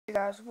Hey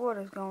guys, what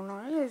is going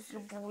on? It is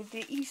your boy,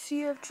 the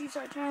ECFT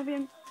site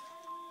champion.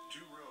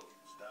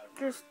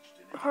 Just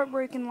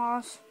heartbreaking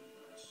loss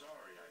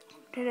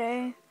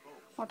today,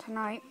 or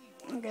tonight,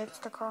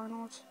 against the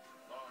Cardinals.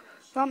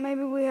 Thought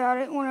maybe we had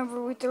it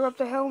whenever we threw up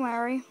the Hail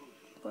Mary,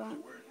 but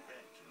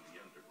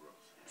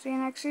see you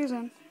next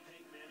season.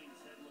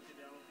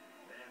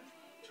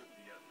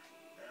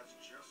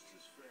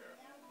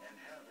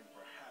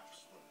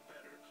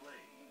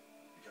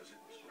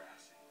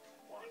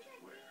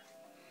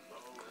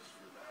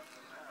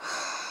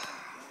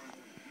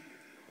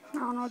 I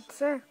don't know what to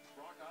say.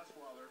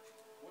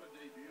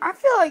 I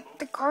feel like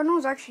the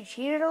Cardinals actually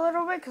cheated a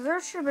little bit because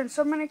there should have been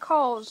so many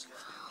calls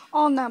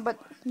on them, but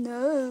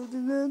no, they're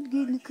not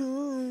getting the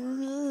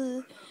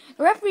call.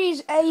 The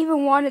referees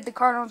even wanted the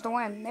Cardinals to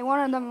win. They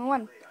wanted them to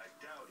win.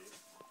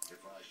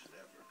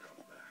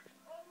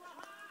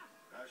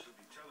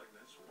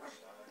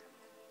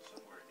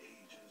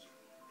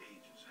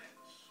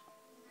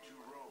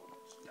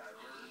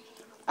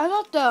 I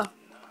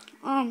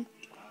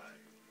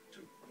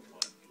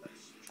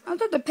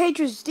thought the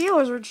Patriots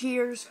Steelers were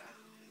cheaters.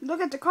 Look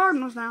at the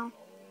Cardinals now.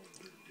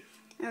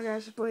 Okay,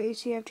 guys, boy,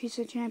 ACFT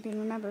state champion.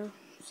 Remember,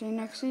 see you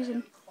next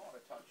season.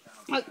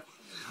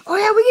 Oh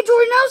yeah, we get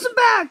Jordy Nelson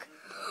back.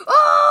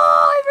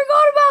 Oh, I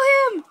forgot about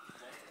him.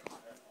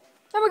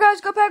 Remember,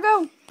 guys, go Pack,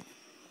 go.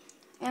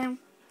 And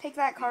take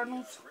that,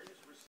 Cardinals.